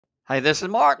Hey, this is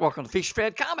Mark. Welcome to Fishy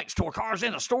Fred Comics, Toy Cars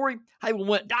in a Story. Hey, we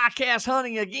went diecast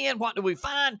hunting again. What did we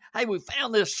find? Hey, we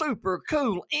found this super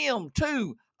cool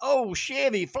M2 old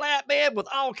Chevy flatbed with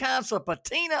all kinds of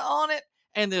patina on it,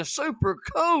 and this super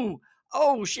cool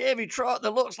old Chevy truck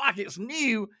that looks like it's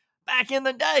new back in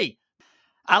the day.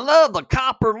 I love the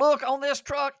copper look on this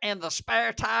truck and the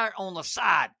spare tire on the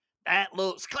side. That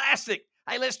looks classic.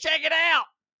 Hey, let's check it out.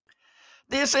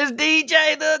 This is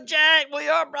DJ the Jack. We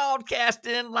are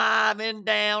broadcasting live in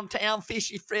downtown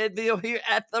Fishy Fredville here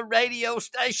at the radio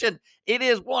station. It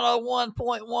is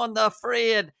 101.1 The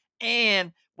Fred,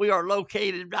 and we are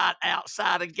located right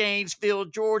outside of Gainesville,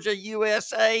 Georgia,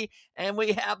 USA. And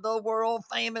we have the world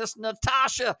famous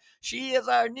Natasha. She is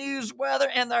our news, weather,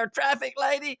 and our traffic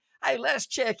lady. Hey, let's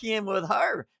check in with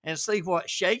her and see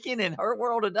what's shaking in her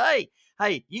world today.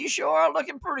 Hey, you sure are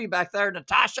looking pretty back there,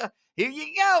 Natasha. Here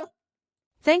you go.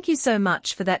 Thank you so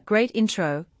much for that great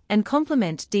intro, and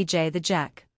compliment DJ the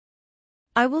Jack.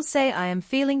 I will say I am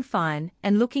feeling fine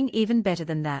and looking even better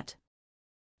than that.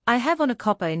 I have on a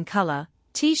copper in color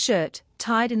t-shirt,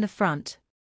 tied in the front.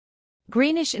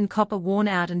 Greenish and copper worn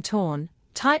out and torn,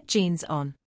 tight jeans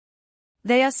on.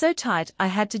 They are so tight I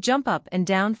had to jump up and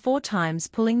down 4 times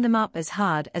pulling them up as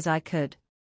hard as I could.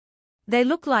 They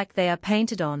look like they are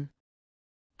painted on.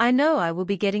 I know I will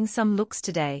be getting some looks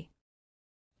today.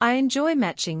 I enjoy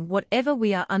matching whatever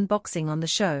we are unboxing on the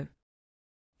show.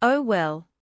 Oh well.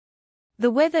 The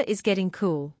weather is getting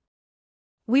cool.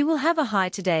 We will have a high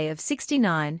today of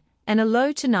 69 and a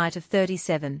low tonight of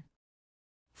 37.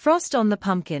 Frost on the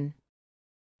pumpkin.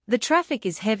 The traffic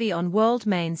is heavy on World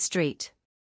Main Street.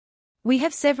 We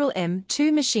have several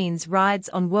M2 machines rides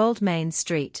on World Main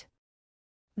Street.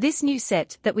 This new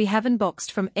set that we have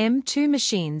unboxed from M2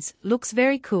 Machines looks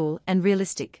very cool and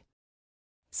realistic.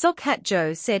 Sock Hat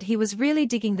Joe said he was really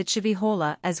digging the chevy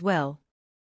hauler as well.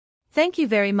 Thank you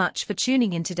very much for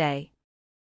tuning in today.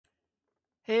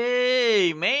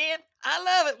 Hey, man, I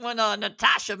love it when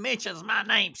Natasha mentions my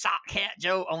name, Sock Hat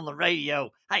Joe, on the radio.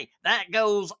 Hey, that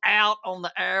goes out on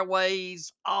the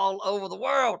airways all over the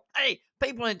world. Hey,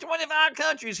 people in 25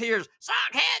 countries hears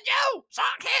Sock Hat Joe,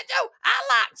 Sock Hat Joe. I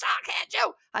like Sock Hat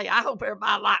Joe. Hey, I hope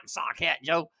everybody likes Sock Hat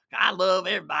Joe. I love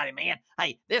everybody, man.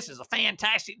 Hey, this is a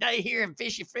fantastic day here in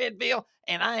Fishy Fredville,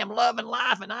 and I am loving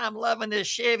life, and I am loving this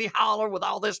Chevy hauler with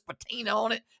all this patina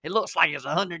on it. It looks like it's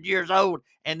 100 years old,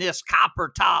 and this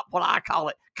copper top, what I call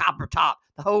it, copper top.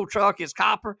 The whole truck is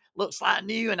copper, looks like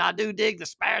new, and I do dig the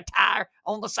spare tire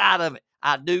on the side of it.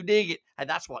 I do dig it, and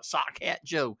that's what Sock Hat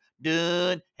Joe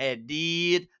done had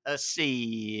did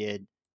said.